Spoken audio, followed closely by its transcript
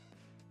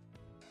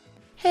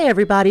Hey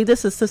everybody,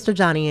 this is Sister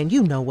Johnny and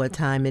you know what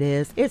time it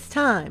is. It's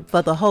time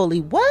for the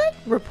Holy What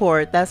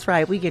Report. That's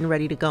right, we're getting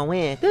ready to go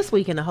in. This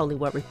week in the Holy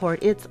What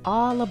Report, it's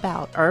all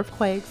about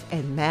earthquakes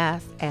and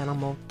mass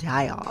animal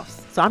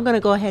die-offs. So I'm going to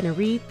go ahead and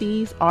read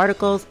these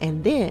articles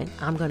and then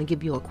I'm going to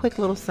give you a quick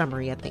little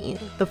summary at the end.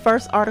 The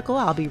first article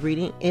I'll be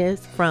reading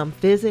is from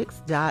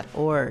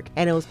physics.org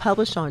and it was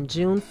published on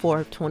June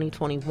 4th,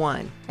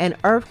 2021. An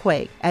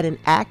earthquake at an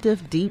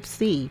active deep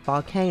sea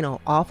volcano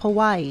off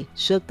Hawaii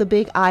shook the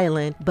Big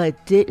Island but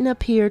didn't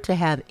appear to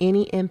have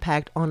any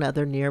impact on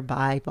other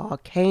nearby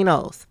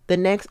volcanoes. The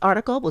next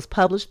article was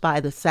published by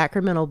the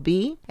Sacramento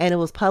Bee and it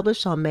was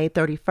published on May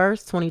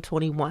 31st,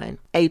 2021.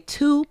 A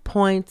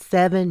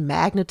 2.7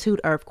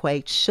 magnitude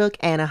earthquake shook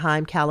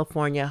Anaheim,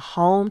 California,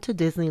 home to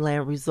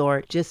Disneyland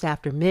Resort just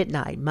after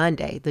midnight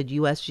Monday, the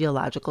U.S.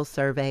 Geological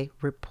Survey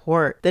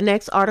report. The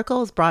next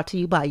article is brought to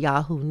you by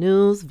Yahoo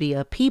News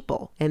via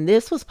People, and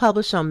this was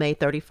published on May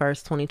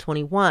 31st,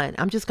 2021.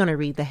 I'm just going to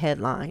read the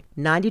headline.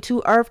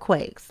 92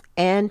 earthquakes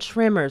and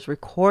tremors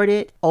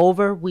recorded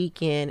over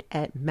weekend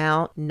at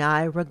Mount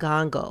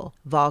Nyiragongo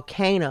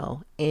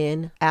volcano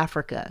in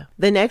Africa.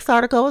 The next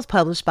article was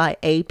published by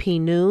AP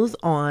News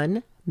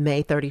on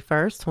May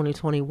 31st,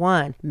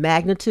 2021.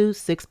 Magnitude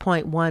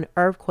 6.1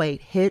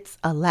 earthquake hits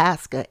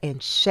Alaska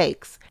and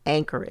shakes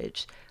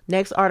Anchorage.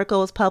 Next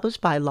article was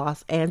published by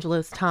Los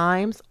Angeles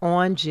Times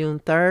on June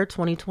 3rd,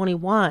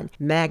 2021.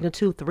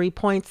 Magnitude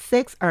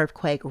 3.6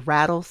 earthquake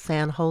rattles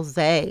San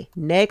Jose.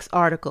 Next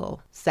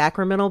article,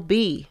 Sacramento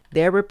Bee.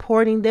 They're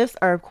reporting this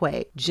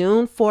earthquake.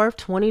 June 4th,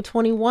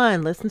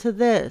 2021. Listen to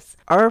this.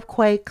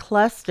 Earthquake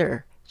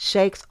cluster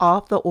shakes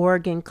off the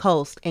Oregon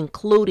coast,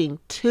 including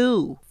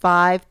two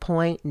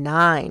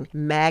 5.9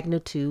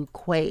 magnitude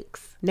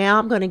quakes. Now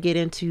I'm going to get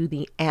into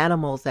the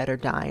animals that are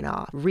dying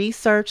off.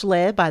 Research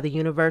led by the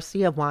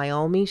University of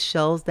Wyoming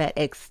shows that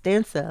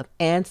extensive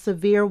and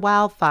severe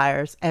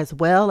wildfires, as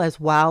well as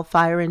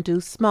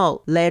wildfire-induced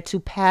smoke, led to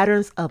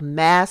patterns of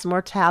mass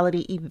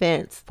mortality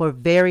events for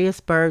various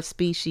bird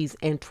species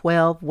in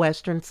 12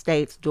 western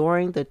states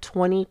during the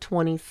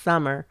 2020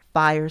 summer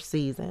fire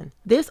season.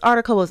 This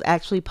article was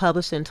actually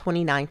published in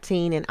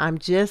 2019, and I'm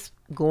just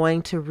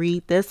going to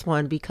read this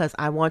one because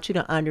I want you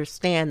to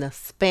understand the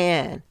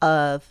span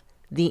of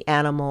the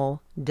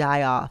animal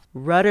die-off.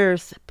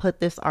 Reuters put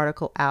this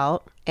article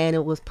out and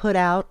it was put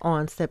out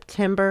on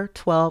September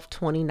 12,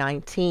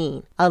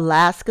 2019.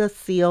 Alaska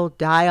seal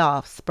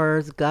die-off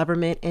spurs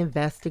government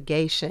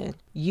investigation.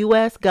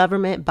 U.S.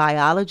 government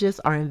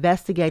biologists are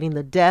investigating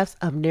the deaths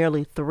of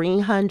nearly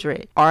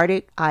 300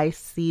 Arctic ice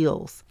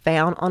seals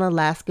found on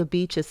Alaska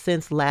beaches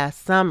since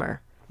last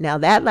summer. Now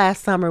that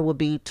last summer will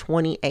be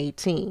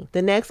 2018.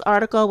 The next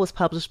article was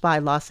published by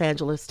Los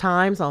Angeles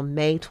Times on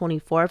May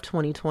 24th,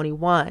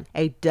 2021.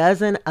 A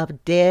dozen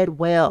of dead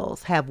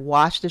whales have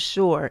washed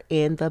ashore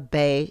in the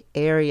Bay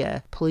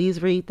Area.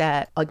 Please read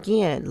that.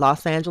 Again,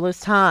 Los Angeles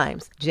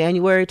Times,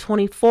 January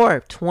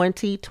 24th,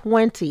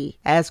 2020.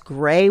 As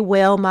gray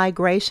whale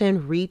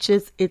migration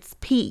reaches its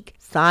peak,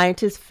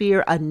 scientists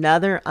fear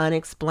another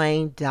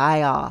unexplained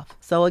die-off.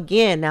 So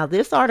again, now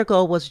this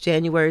article was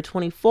January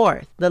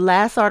 24th. The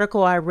last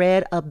article I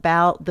read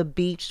about the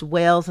beached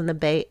whales in the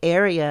Bay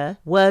Area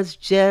was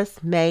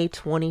just May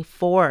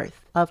 24th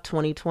of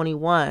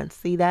 2021.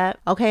 See that?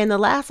 Okay, and the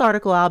last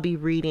article I'll be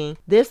reading,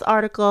 this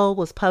article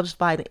was published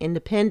by The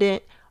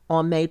Independent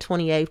on May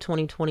 28th,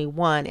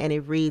 2021, and it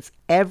reads,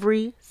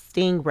 every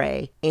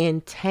stingray in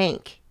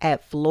tank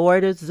at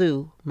Florida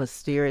Zoo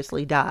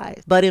mysteriously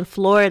dies. But in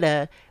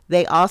Florida,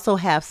 they also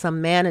have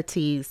some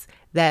manatees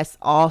that's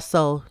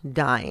also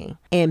dying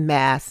in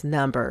mass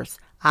numbers.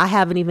 I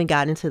haven't even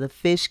gotten into the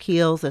fish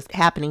kills that's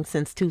happening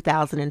since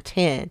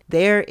 2010.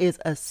 There is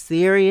a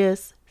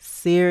serious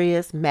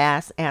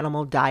mass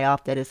animal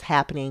die-off that is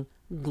happening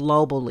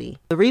globally.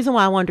 The reason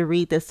why I wanted to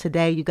read this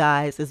today, you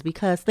guys, is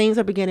because things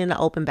are beginning to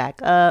open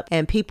back up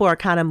and people are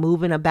kind of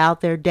moving about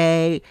their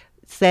day,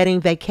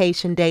 setting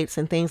vacation dates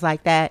and things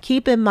like that.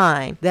 Keep in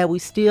mind that we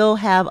still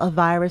have a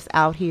virus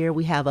out here.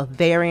 We have a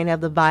variant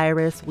of the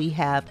virus. We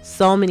have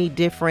so many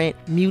different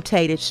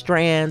mutated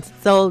strands.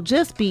 So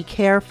just be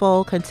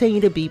careful,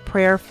 continue to be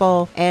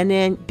prayerful, and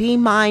then be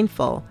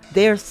mindful.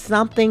 There's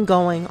something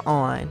going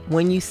on.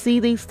 When you see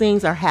these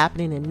things are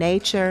happening in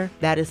nature,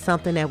 that is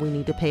something that we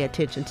need to pay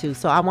attention to.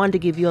 So I wanted to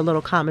give you a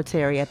little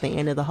commentary at the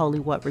end of the Holy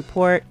What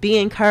Report. Be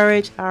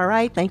encouraged. All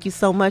right. Thank you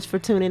so much for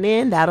tuning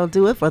in. That'll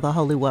do it for the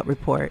Holy What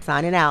Report.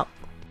 Signing out.